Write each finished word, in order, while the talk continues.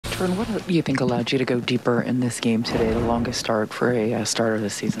Vern, what do you think allowed you to go deeper in this game today, the longest start for a starter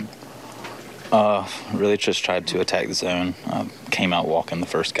this season? Really just tried to attack the zone. Came out walking the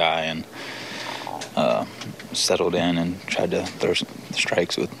first guy and settled in and tried to throw some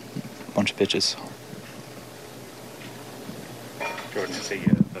strikes with a bunch of pitches. Jordan, you say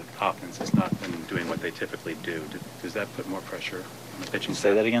the offense has not been doing what they typically do. Does that put more pressure on the pitching staff?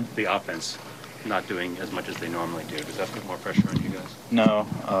 Say that again? The offense not doing as much as they normally do. Does that put more pressure on you guys? No.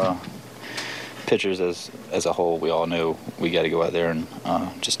 Pitchers as a whole, we all know we got to go out there and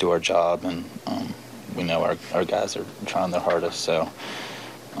just do our job, and we know our guys are trying their hardest. So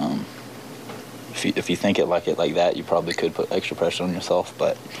if you think it like that, you probably could put extra pressure on yourself.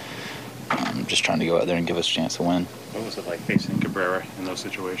 But just trying to go out there and give us a chance to win. What was it like facing Cabrera in those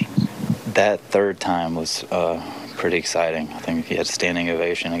situations? That third time was pretty exciting. I think he had a standing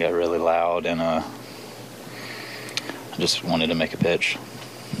ovation. It got really loud, and I just wanted to make a pitch.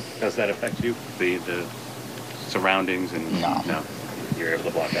 Does that affect you, the surroundings? And No. You're able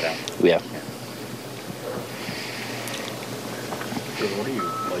to block that out? Yeah. What do you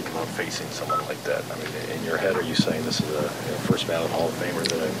like about facing someone like that? I mean, in your head, are you saying this is a first ballot Hall of Famer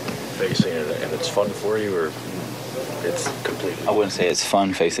that I'm facing, and it's fun for you, or it's completely? I wouldn't say it's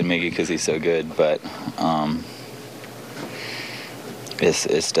fun facing Miggy because he's so good, but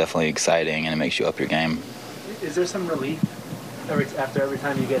it's definitely exciting, and it makes you up your game. Is there some relief after every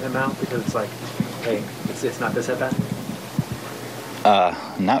time you get him out, because it's like, hey, it's not this at bat?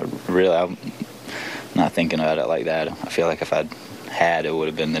 Not really. I'm not thinking about it like that. I feel like if I'd had, it would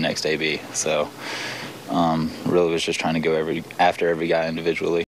have been the next AB. So really was just trying to go after every guy individually.